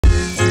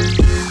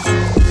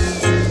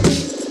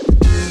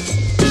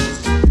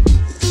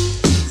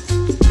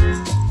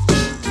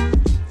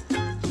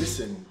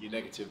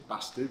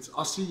bastards.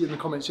 I see you in the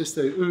comments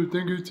yesterday, oh,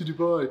 don't go to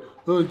Dubai,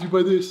 oh,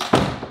 Dubai this.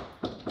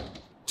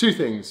 Two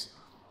things.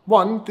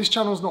 One, this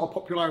channel's not a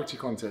popularity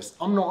contest.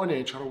 I'm not on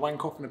here trying to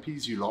wank off and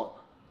appease you lot.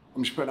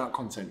 I'm just putting out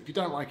content. If you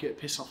don't like it,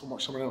 piss off and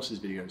watch someone else's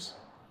videos.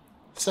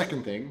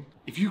 Second thing,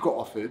 if you got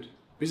offered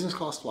business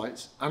class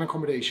flights and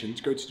accommodation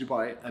to go to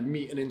Dubai and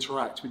meet and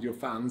interact with your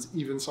fans,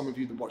 even some of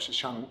you that watch this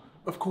channel,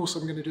 of course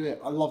I'm gonna do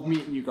it. I love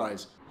meeting you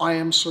guys. I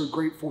am so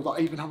grateful that I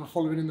even have a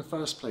following in the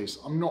first place.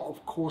 I'm not,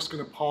 of course,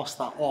 gonna pass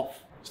that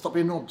off. Stop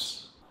being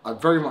knobs. I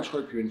very much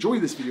hope you enjoy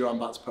this video I'm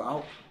about to put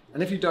out.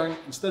 And if you don't,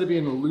 instead of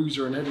being a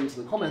loser and heading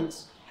to the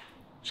comments,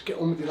 just get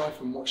on with your life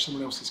and watch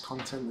someone else's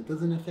content that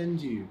doesn't offend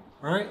you.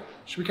 All right,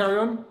 should we carry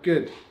on?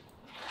 Good.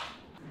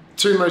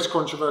 Two most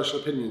controversial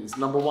opinions.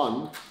 Number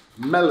one,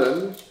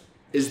 melon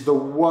is the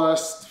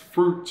worst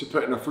fruit to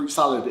put in a fruit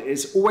salad.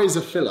 It's always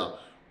a filler.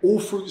 All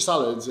fruit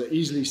salads are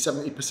easily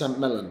 70%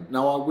 melon.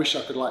 Now, I wish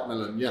I could like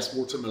melon. Yes,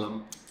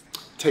 watermelon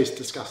tastes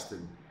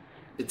disgusting.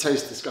 It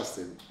tastes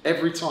disgusting.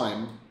 Every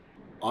time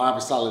I have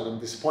a salad, I'm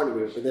disappointed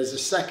with it. But there's a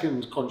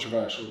second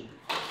controversial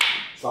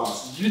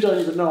stance. You don't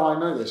even know I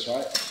know this,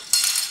 right?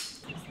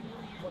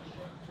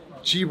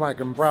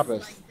 G-Wagon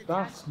Brabus.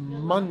 That's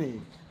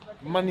money.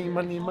 Money,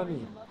 money,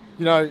 money.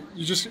 You know,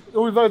 you just,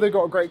 although they've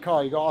got a great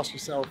car, you got to ask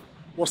yourself,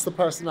 what's the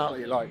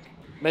personality like?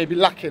 Maybe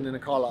lacking in a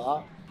car like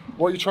that.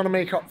 What are you trying to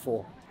make up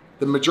for?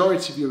 The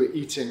majority of you are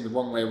eating the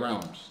wrong way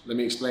around. Let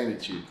me explain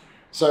it to you.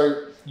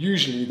 So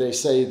usually they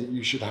say that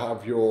you should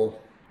have your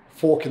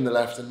fork in the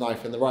left and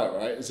knife in the right,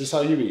 right? Is this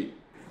how you eat?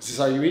 Is this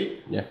how you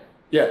eat? Yeah.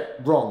 Yeah,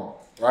 wrong,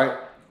 right?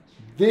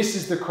 This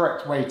is the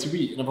correct way to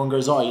eat. And everyone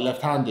goes, oh, you're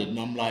left-handed. And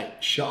I'm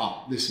like, shut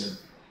up, listen.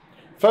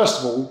 First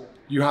of all,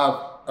 you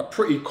have a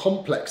pretty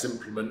complex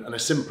implement and a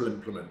simple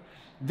implement.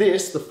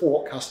 This, the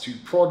fork, has to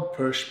prod,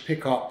 push,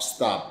 pick up,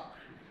 stab.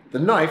 The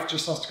knife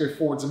just has to go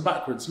forwards and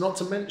backwards, not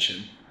to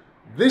mention,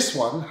 this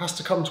one has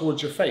to come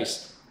towards your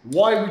face.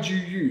 Why would you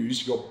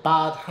use your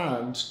bad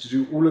hand to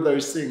do all of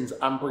those things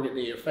and bring it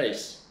near your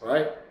face,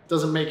 right?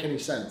 Doesn't make any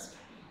sense.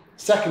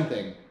 Second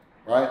thing,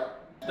 right?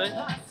 You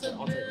got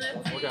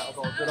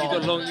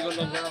long arms.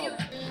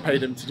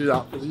 Paid him to do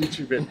that for the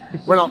YouTube bit.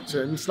 Went up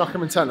to him, snuck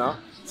him a tenner,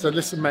 said,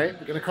 listen mate,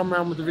 we're gonna come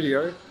around with the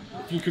video.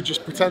 If you could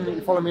just pretend that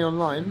you follow me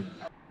online.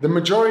 The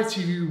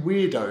majority of you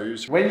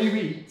weirdos, when you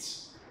eat,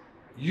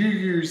 you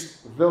use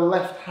the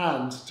left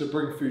hand to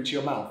bring food to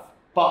your mouth.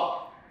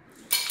 But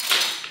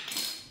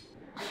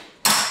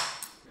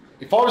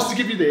if I was to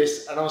give you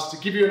this and I was to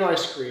give you an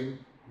ice cream,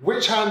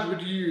 which hand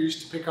would you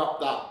use to pick up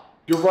that?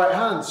 Your right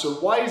hand. So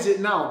why is it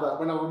now that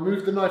when I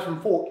remove the knife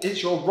and fork,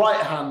 it's your right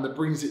hand that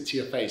brings it to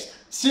your face?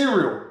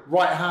 Cereal,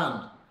 right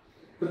hand.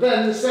 But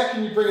then the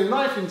second you bring a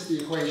knife into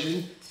the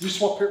equation, you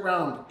swap it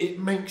round. It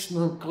makes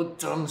no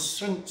goddamn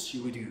sense,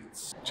 you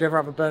idiots. Do you ever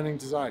have a burning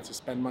desire to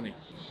spend money?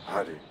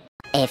 I do.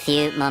 A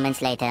few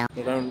moments later.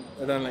 They don't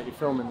let you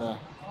film in there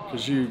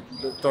because you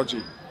look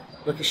dodgy.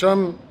 Look at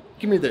Sean,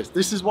 give me this.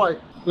 This is why.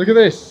 Look at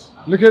this.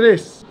 Look at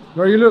this.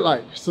 What do you look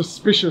like?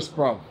 Suspicious,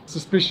 bro.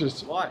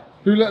 Suspicious. Why?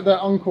 Who let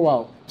their uncle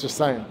out? Just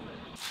saying.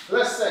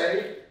 Let's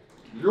say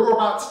you're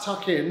about to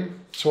tuck in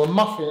to a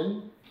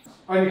muffin,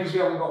 only because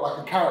you haven't got like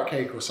a carrot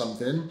cake or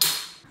something,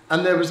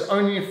 and there was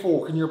only a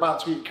fork and you're about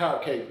to eat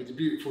carrot cake with your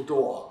beautiful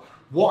daughter.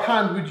 What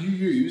hand would you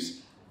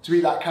use to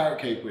eat that carrot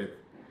cake with?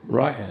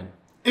 Right hand.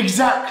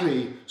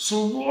 Exactly.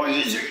 So why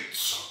is it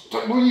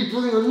that when you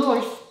bring a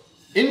knife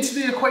into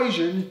the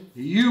equation,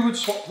 you would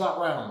swap that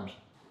round?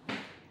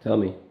 Tell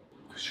me.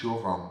 Because you're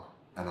wrong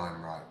and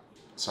I'm right.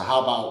 So how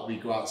about we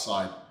go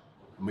outside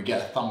and we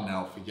get a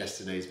thumbnail for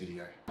yesterday's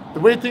video? The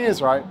weird thing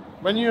is, right,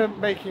 when you're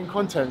making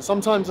content,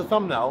 sometimes a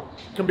thumbnail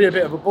can be a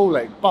bit of a ball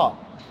ache, but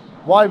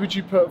why would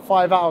you put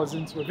 5 hours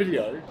into a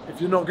video if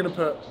you're not going to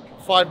put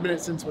 5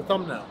 minutes into a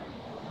thumbnail?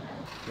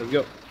 Let's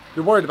go.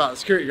 You're worried about the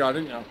security guard,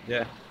 didn't you?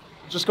 Yeah.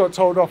 Just got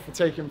told off for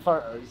taking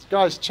photos.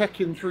 Guys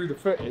checking through the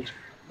footage.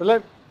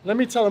 But let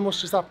me tell them what's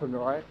just happened,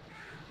 all right?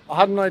 I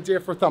had an idea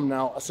for a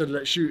thumbnail. I said,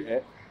 let's shoot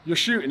it. You're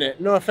shooting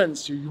it. No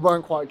offense to you. You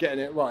weren't quite getting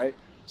it right.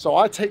 So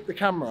I take the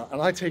camera and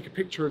I take a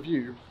picture of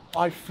you.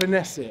 I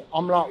finesse it.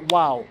 I'm like,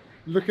 wow,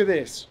 look at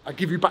this. I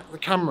give you back the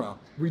camera.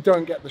 We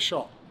don't get the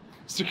shot.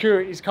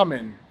 Security's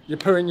coming. You're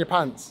pooing your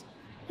pants.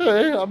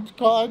 Hey,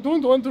 I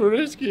don't want to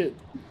risk it.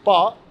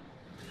 But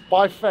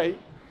by fate,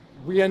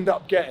 we end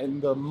up getting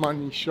the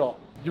money shot.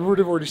 You would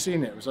have already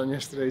seen it. It was on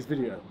yesterday's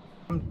video.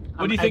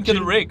 What do you think of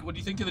the rig? What do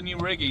you think of the new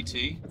rig, ET?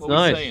 What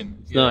nice. we saying?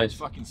 It's yeah, nice. It's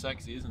fucking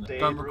sexy, isn't it?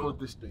 Don't record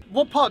this bit.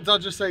 What part did I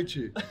just say to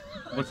you?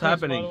 What's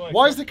happening?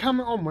 Why is the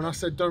camera on when I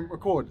said don't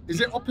record?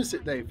 Is it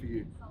opposite day for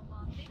you?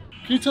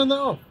 Can you turn that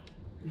off?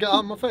 Get out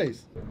of my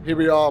face. Here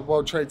we are,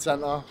 World Trade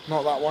Center.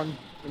 Not that one,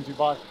 in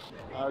Dubai.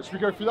 Should we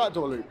go through that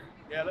door, Luke?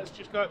 Yeah, let's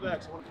just go up there.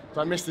 Did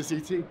I miss this,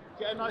 ET?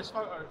 Get a nice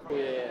photo.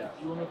 Yeah.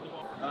 You want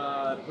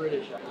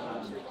British.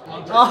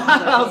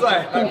 I was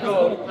like,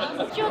 cool.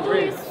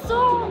 Aujourd'hui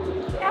so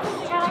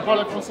Tu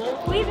parles français?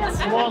 Oui, bien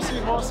sûr. Moi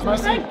aussi, moi aussi.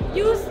 Merci.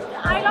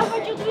 I love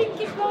what you're doing,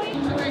 keep going.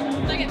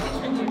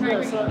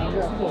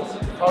 Yeah, of course.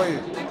 How are you?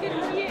 I'm good,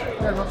 how are you?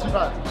 Yeah, not too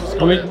bad.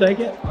 Want me to take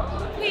it?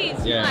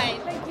 Please, Yeah. hi,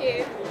 thank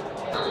you.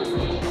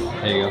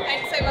 There you go.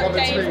 Thanks so much,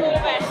 James. All the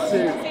best.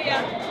 See ya.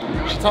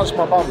 She touched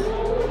my bum.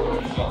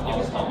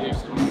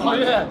 Oh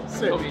yeah,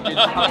 sick.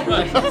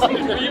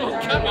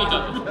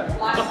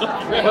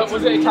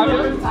 Was it a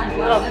cameo?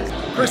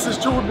 Chris has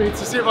jawed me to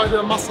see if I do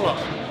a muscle up.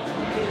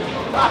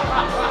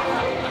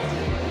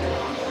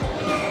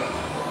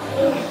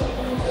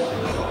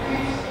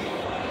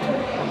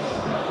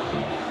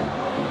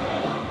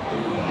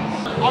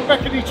 I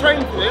reckon he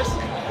trained for this.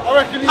 I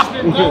reckon he's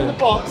been down the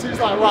box. He's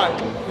like, right,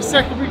 the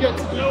second we get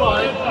to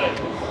Dubai,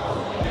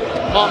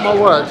 mark my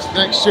words,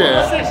 next year,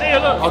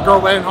 I'll go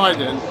away and hide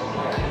in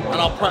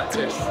and I'll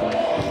practice.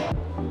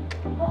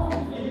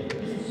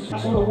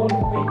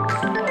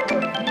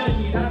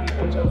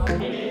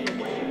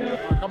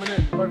 Coming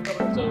in, both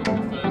coming in.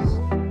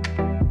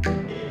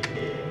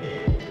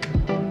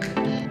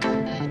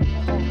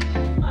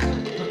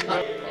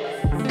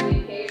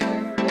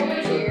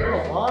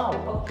 Oh, wow.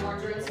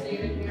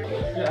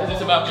 Is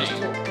this about me?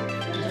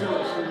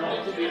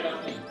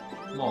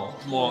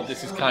 More.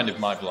 This is kind of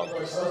my vlog.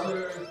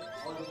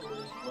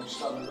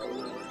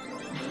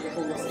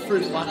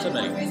 Fruit flatter,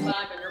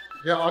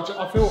 Yeah,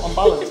 I feel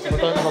unbalanced because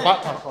I don't have a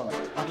backpack on.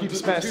 I keep a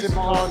spare SIM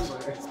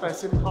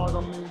card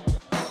on me.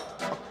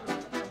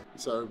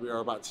 So we are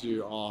about to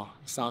do our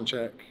sound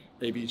check,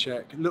 A/B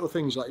check, little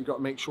things like you've got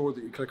to make sure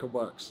that your clicker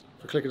works.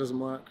 If your clicker doesn't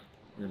work,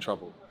 you're in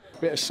trouble.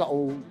 Bit of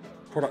subtle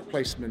product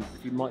placement,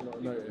 if you might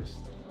not notice.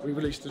 We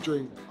released a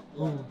drink.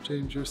 Oh,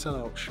 James, you're a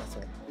sellout. Shut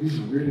up. These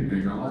are really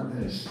big. I like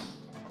this.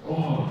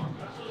 Oh.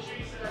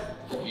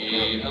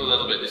 Yeah, a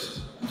little bit. This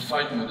is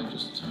fighting with it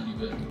just a tiny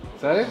bit.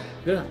 Is that it?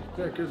 Yeah,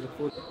 good.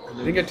 I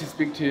didn't get to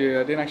speak to you.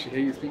 I didn't actually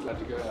hear you speak like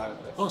to go out.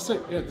 Oh, sick.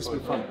 Yeah, this will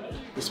be fun.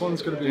 This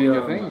one's going to be Doing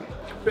your thing. A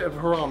bit of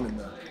haram in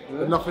there.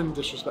 But nothing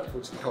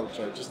disrespectful to the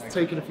culture. Just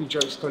taking a few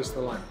jokes close to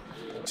the line.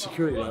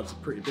 Security labs are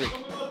pretty big.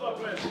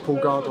 Pull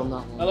guard on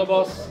that one. Hello,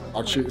 boss.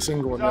 I'd shoot a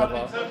single and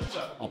never.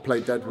 I'll play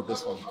dead with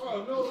this one.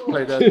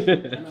 Play dead.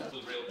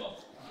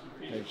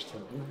 Page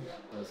 10.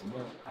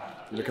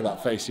 You look at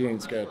that face, he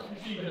ain't scared.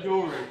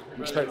 You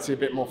expect to see a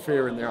bit more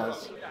fear in the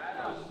eyes.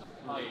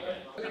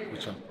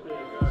 Which one?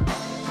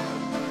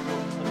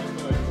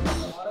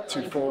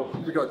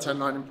 2-4. We got a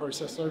 10-9 in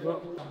process over.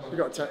 We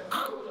got a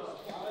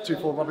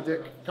 2-4 rubber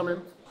dick. Come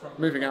in.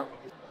 Moving out.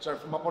 So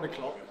for my body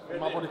clock,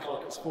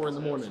 it's 4 in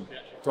the morning.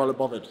 Do I look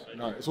bothered?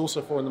 No, it's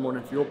also 4 in the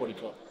morning for your body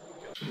clock.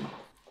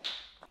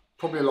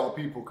 Probably a lot of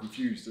people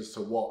confused as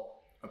to what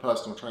a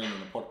personal trainer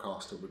and a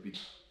podcaster would be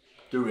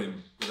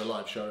doing with a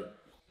live show.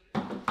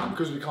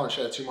 Because we can't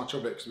share too much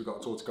of it because we've got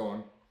a tour to go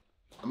on.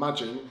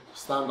 Imagine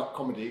stand-up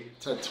comedy,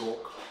 TED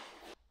Talk,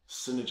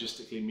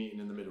 synergistically meeting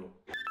in the middle.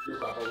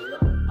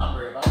 I'm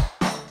very bad.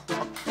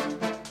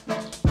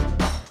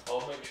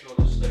 I'll make sure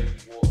the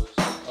stage waters.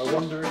 I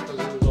wonder if there's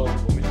a result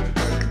when we do a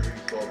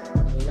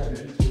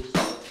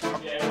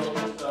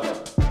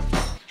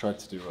tried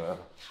to do a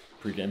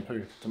pre-game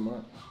poo, didn't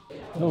work.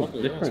 Oh,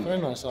 Lovely, different. It's very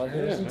nice out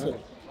here, isn't it?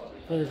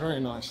 Very, very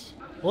nice.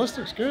 Well, this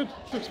looks good.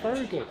 This looks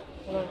very good.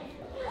 1,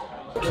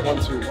 2,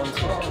 1, 2,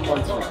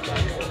 1, 2.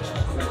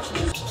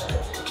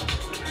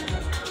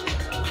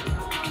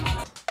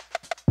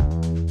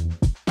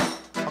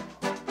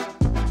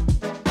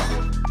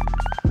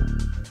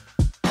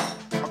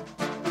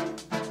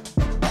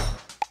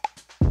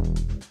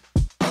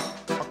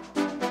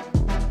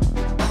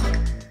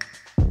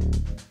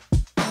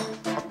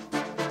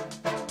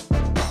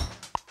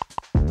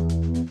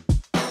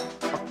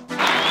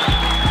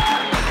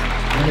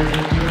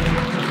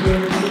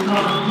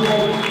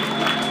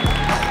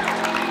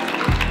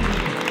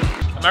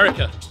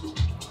 America,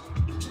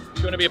 if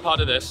you want to be a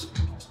part of this,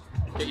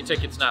 get your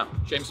tickets now.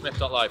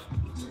 JamesSmith.live.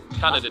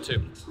 Canada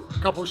too. A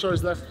couple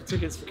shows left for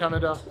tickets for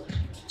Canada.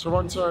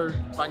 Toronto,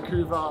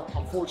 Vancouver,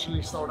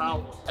 unfortunately sold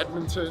out.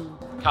 Edmonton,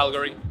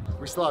 Calgary,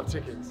 we still have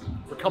tickets.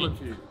 We're coming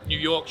for you. New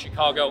York,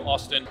 Chicago,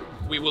 Austin.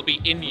 We will be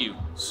in you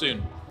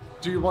soon.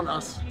 Do you want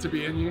us to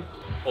be in you?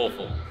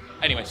 Awful.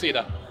 Anyway, see you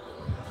there.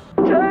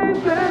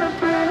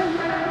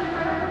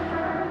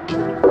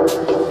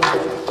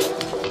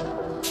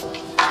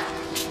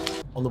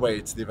 On the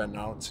way to the event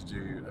now to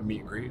do a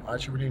meet and greet. I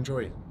actually really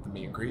enjoy the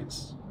meet and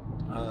greets.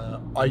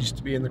 I used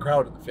to be in the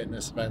crowd at the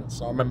fitness events,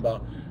 so I remember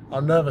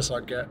how nervous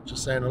I'd get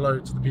just saying hello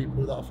to the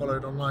people that I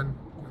followed online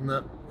and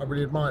that I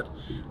really admired.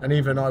 And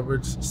even I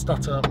would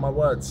stutter my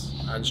words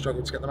and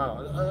struggle to get them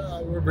out.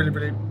 I would really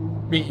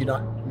meet you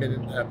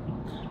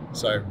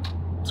so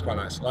it's quite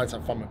nice. I like to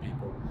have fun with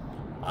people.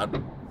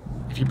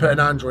 If you put an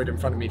Android in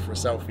front of me for a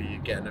selfie,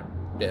 you're getting a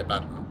bit of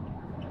bad.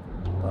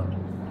 But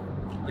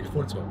looking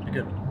forward to it. It'll be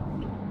good.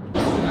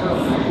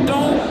 Don't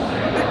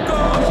let go.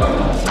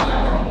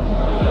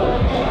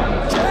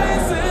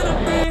 Chasing a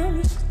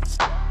dream.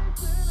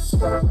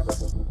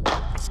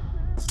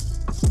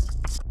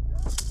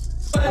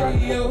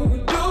 What you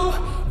do?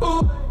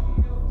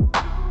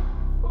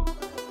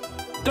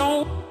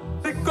 Don't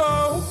let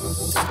go.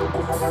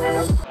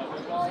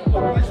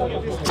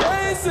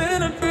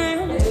 Chasing a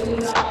dream.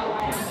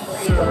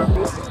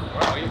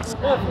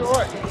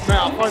 Alright. Mate, I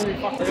finally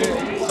fucking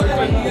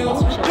What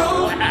you do?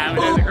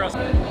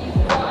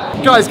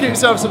 Guys, get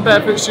yourself some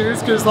barefoot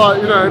shoes, because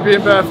like, you know,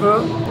 being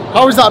barefoot.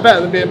 How is that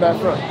better than being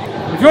barefoot?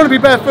 If you want to be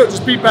barefoot,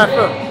 just be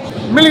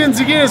barefoot. Millions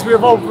of years we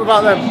evolved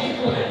without them.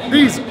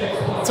 These,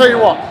 I'll tell you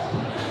what,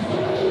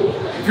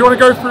 if you want to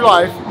go through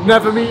life,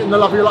 never meeting the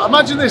love of your life.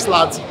 Imagine this,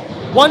 lads.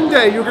 One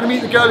day you're going to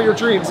meet the girl of your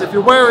dreams. If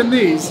you're wearing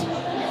these,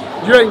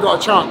 you ain't got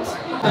a chance.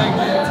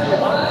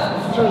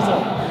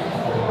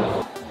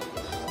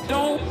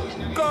 Don't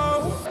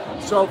go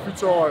Selfie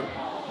time.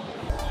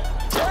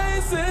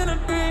 chasing a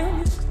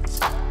dream.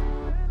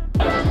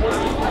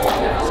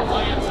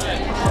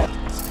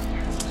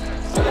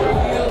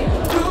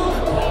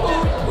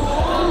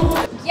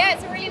 Yeah,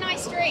 it's a really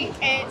nice drink.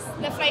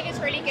 The flavour's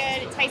really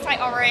good. It tastes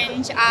like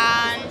orange,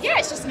 and yeah,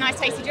 it's just a nice,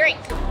 tasty drink.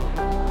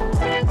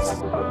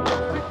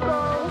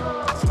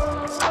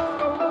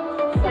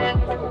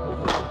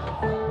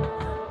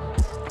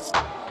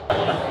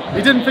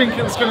 He didn't think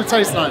it was going to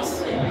taste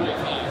nice.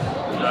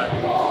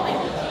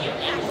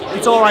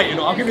 It's alright, you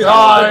know, I'll give you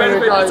that.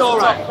 It's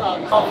alright. I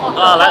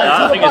like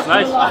that. I think it's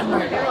nice.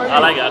 I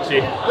like it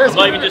actually. I'm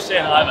not even just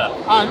saying either.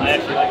 I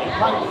actually like it.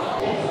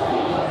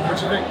 What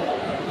do you think?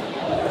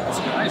 It's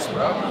nice,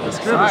 bro. It's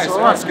good. Nice. It's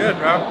alright. It's good,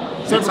 bro.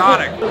 It's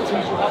tonic.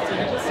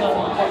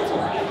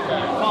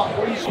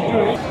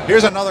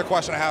 Here's another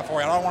question I have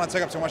for you. I don't want to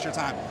take up too much of your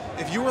time.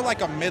 If you were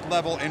like a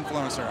mid-level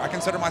influencer, I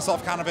consider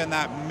myself kind of in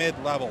that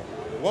mid-level.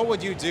 What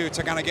would you do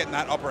to kind of get in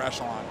that upper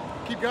echelon?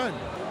 Keep going.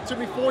 It took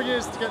me 4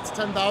 years to get to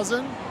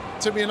 10,000.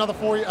 Took me another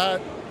 4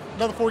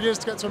 years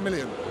to get to 1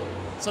 million.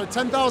 So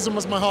 10,000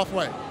 was my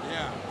halfway.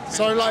 Yeah. 10,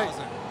 So like,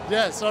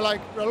 yeah. So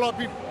like a lot of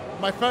people.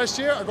 My first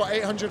year I got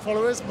 800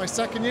 followers. My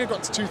second year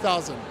got to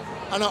 2,000,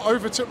 and I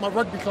overtook my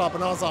rugby club.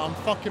 And I was like, I'm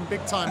fucking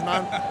big time,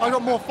 man. I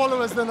got more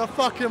followers than a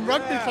fucking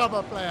rugby club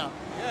player.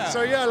 Yeah.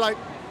 So yeah, like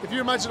if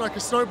you imagine like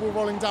a snowball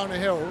rolling down a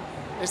hill,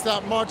 it's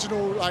that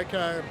marginal like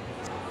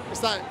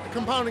it's that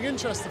compounding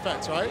interest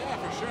effect, right?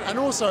 Yeah, for sure. And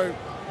also,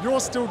 you're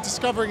still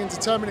discovering and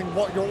determining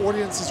what your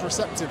audience is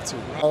receptive to.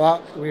 All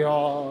that, we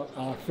are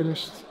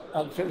finished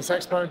at the Fitness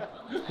Expo.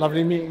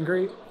 Lovely meet and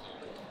greet.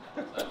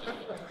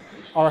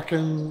 I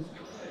reckon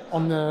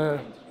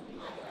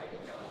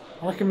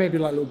maybe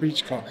like a little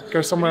beach club.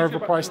 Go somewhere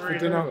overpriced for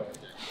dinner.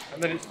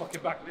 And then it's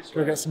fucking back this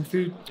Go get some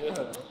food.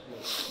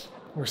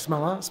 Or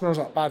smell that. It smells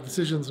like bad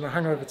decisions and a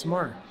hangover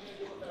tomorrow.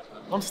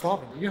 I'm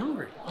starving. Are you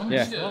hungry? I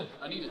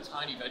need a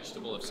tiny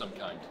vegetable of some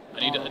kind. I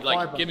need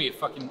like, give me a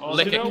fucking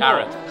lick a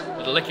carrot.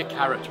 I'd lick a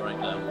carrot right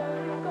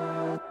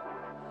now.